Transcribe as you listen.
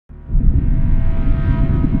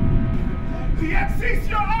cease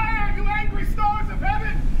your ire, you angry stars of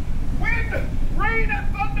heaven! Wind, rain,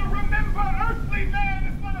 and thunder, remember, earthly man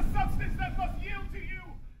is but a substance that must yield to you.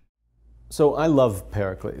 So I love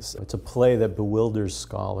Pericles. It's a play that bewilders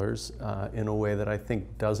scholars in a way that I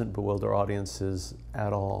think doesn't bewilder audiences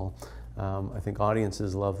at all. I think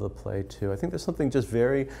audiences love the play too. I think there's something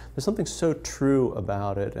there's something so true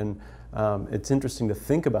about it, and it's interesting to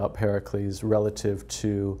think about Pericles relative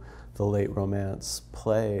to the late Romance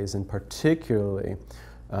plays, and particularly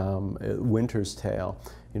Winter's Tale.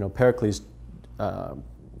 You know, Pericles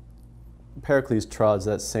trods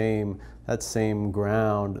that same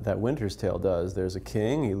ground that Winter's Tale does. There's a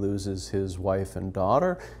king, he loses his wife and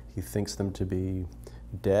daughter, he thinks them to be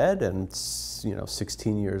dead, and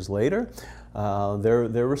 16 years later,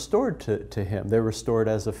 they're restored to him. They're restored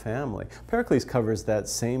as a family. Pericles covers that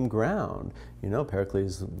same ground. You know,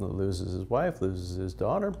 Pericles loses his wife, loses his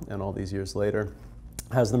daughter, and all these years later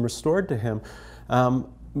has them restored to him.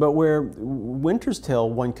 But where Winter's Tale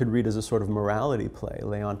one could read as a sort of morality play.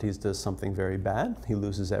 Leontes does something very bad. He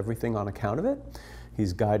loses everything on account of it.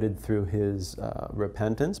 He's guided through his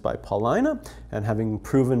repentance by Paulina, and having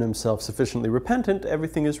proven himself sufficiently repentant,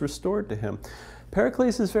 everything is restored to him.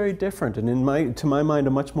 Pericles is very different, and to my mind,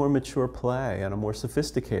 a much more mature play and a more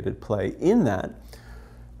sophisticated play in that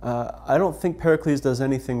I don't think Pericles does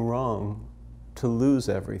anything wrong to lose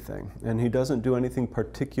everything, and he doesn't do anything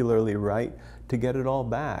particularly right to get it all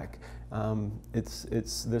back.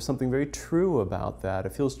 There's something very true about that.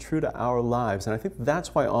 It feels true to our lives, and I think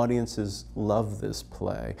that's why audiences love this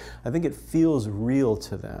play. I think it feels real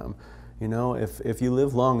to them. You know, if you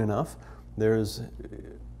live long enough, there's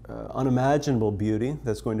unimaginable beauty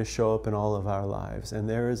that's going to show up in all of our lives, and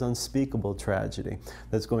there is unspeakable tragedy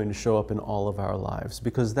that's going to show up in all of our lives,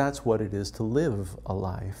 because that's what it is to live a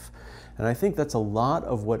life. And I think that's a lot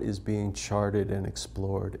of what is being charted and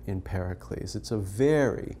explored in Pericles. It's a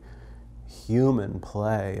very human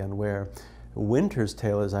play, and where Winter's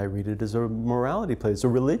Tale, as I read it, is a morality play. It's a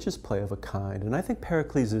religious play of a kind, and I think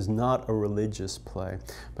Pericles is not a religious play,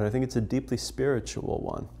 but I think it's a deeply spiritual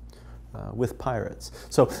one. With pirates.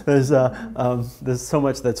 So there's so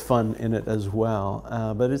much that's fun in it as well.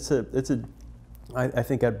 But I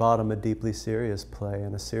think at bottom a deeply serious play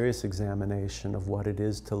and a serious examination of what it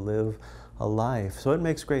is to live a life. So it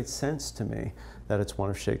makes great sense to me that it's one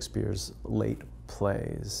of Shakespeare's late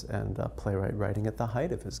plays, and a playwright writing at the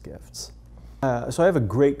height of his gifts. So I have a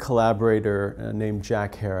great collaborator named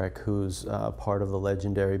Jack Herrick, who's part of the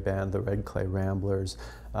legendary band, the Red Clay Ramblers.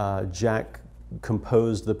 Jack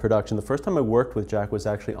composed the production. The first time I worked with Jack was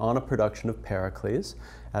actually on a production of Pericles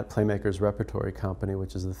at Playmakers Repertory Company,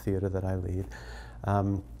 which is the theater that I lead.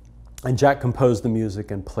 And Jack composed the music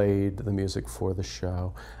and played the music for the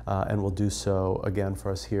show, and will do so again for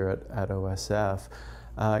us here at OSF.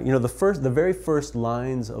 You know, the very first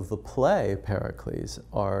lines of the play Pericles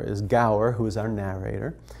is Gower, who is our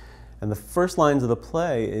narrator, and the first lines of the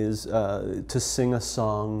play is to sing a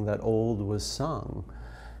song that old was sung.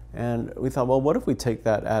 And we thought, well, what if we take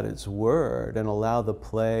that at its word and allow the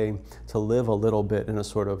play to live a little bit in a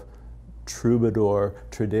sort of troubadour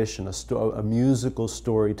tradition, a musical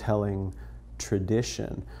storytelling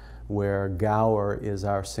tradition, where Gower is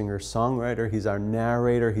our singer-songwriter, he's our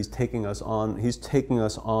narrator, he's taking us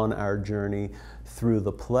on our journey through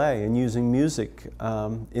the play, and using music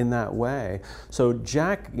in that way. So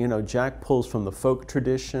Jack pulls from the folk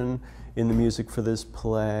tradition in the music for this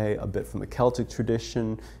play, a bit from the Celtic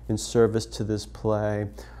tradition in service to this play,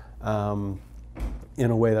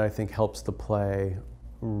 in a way that I think helps the play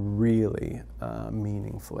really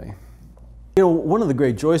meaningfully. You know, one of the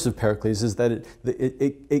great joys of Pericles is that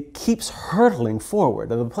it keeps hurtling forward.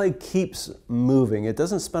 The play keeps moving. It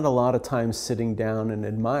doesn't spend a lot of time sitting down and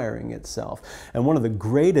admiring itself. And one of the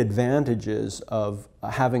great advantages of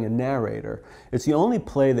having a narrator, it's the only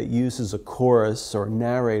play that uses a chorus or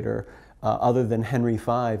narrator other than Henry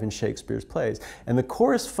V in Shakespeare's plays. And the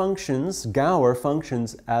chorus functions, Gower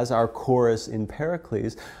functions as our chorus in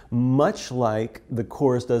Pericles, much like the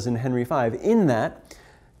chorus does in Henry V, in that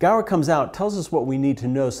Gower comes out, tells us what we need to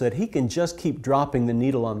know so that he can just keep dropping the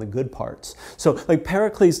needle on the good parts. So like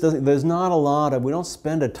Pericles, there's not a lot of, we don't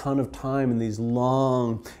spend a ton of time in these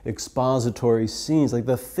long expository scenes. Like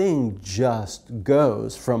the thing just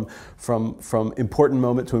goes from important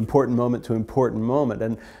moment to important moment to important moment.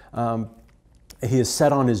 And he is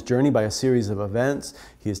set on his journey by a series of events.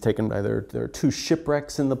 He is taken by, there are two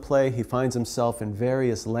shipwrecks in the play. He finds himself in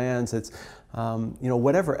various lands. It's you know,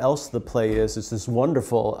 whatever else the play is, it's this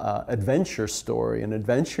wonderful adventure story, an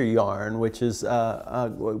adventure yarn, which is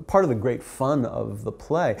part of the great fun of the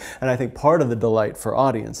play. And I think part of the delight for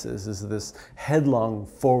audiences is this headlong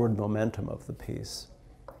forward momentum of the piece.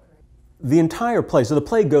 The entire play, so the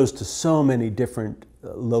play goes to so many different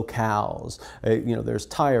locales. You know, there's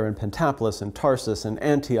Tyre and Pentapolis and Tarsus and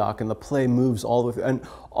Antioch, and the play moves all the way, and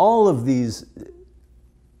all of these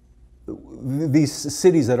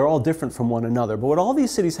cities that are all different from one another. But what all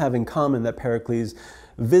these cities have in common that Pericles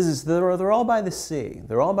visits, they're all by the sea.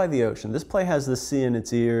 They're all by the ocean. This play has the sea in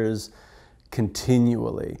its ears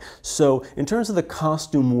continually. So in terms of the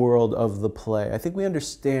costume world of the play, I think we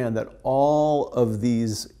understand that all of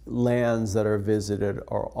these lands that are visited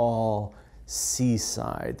are all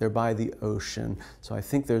seaside. They're by the ocean. So I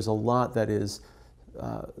think there's a lot that is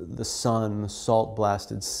the sun, salt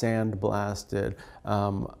blasted, sand blasted,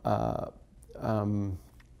 and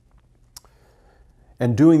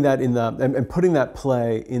doing that in the and putting that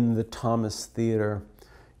play in the Thomas Theatre,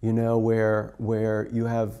 you know, where you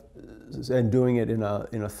have, and doing it in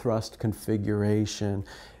a thrust configuration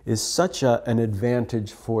is such an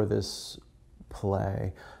advantage for this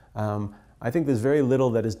play. I think there's very little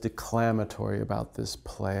that is declamatory about this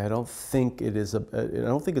play. I don't think it is I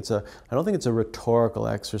don't think it's a rhetorical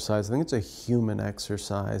exercise. I think it's a human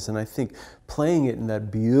exercise, and I think playing it in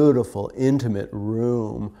that beautiful, intimate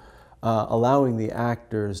room, allowing the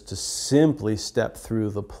actors to simply step through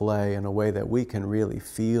the play in a way that we can really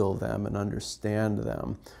feel them and understand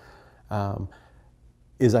them,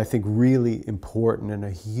 is, I think, really important and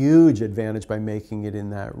a huge advantage by making it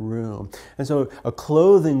in that room. And so a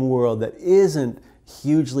clothing world that isn't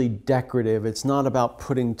hugely decorative, it's not about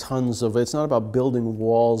putting it's not about building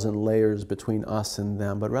walls and layers between us and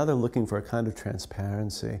them, but rather looking for a kind of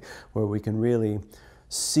transparency where we can really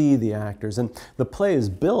see the actors. And the play is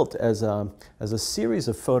built as a series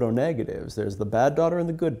of photo negatives. There's the bad daughter and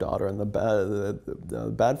the good daughter, and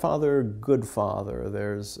the bad father, good father.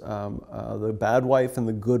 There's the bad wife and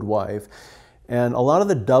the good wife. And a lot of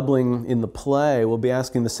the doubling in the play will be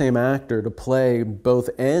asking the same actor to play both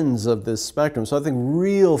ends of this spectrum. So I think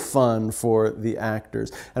real fun for the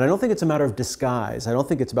actors. And I don't think it's a matter of disguise. I don't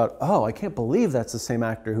think it's about, oh, I can't believe that's the same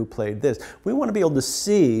actor who played this. We want to be able to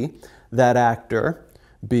see that actor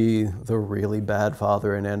be the really bad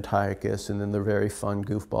father in Antiochus, and then the very fun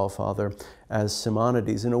goofball father as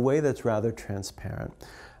Simonides, in a way that's rather transparent.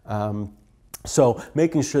 So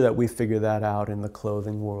making sure that we figure that out in the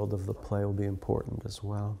clothing world of the play will be important as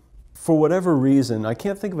well. For whatever reason, I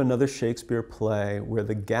can't think of another Shakespeare play where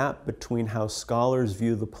the gap between how scholars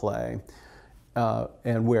view the play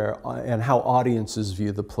and how audiences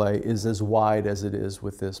view the play is as wide as it is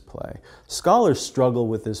with this play. Scholars struggle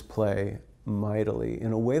with this play mightily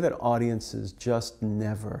in a way that audiences just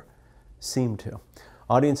never seem to.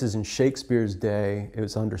 Audiences in Shakespeare's day, it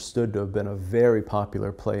was understood to have been a very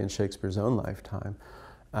popular play in Shakespeare's own lifetime.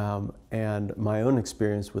 And my own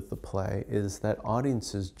experience with the play is that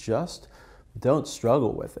audiences just don't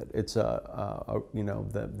struggle with it. It's you know,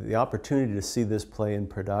 the opportunity to see this play in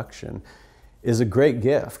production is a great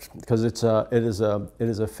gift, because it is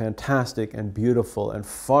a fantastic and beautiful and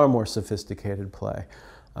far more sophisticated play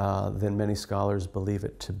than many scholars believe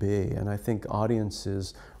it to be. And I think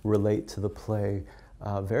audiences relate to the play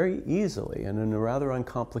very easily and in a rather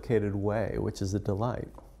uncomplicated way, which is a delight.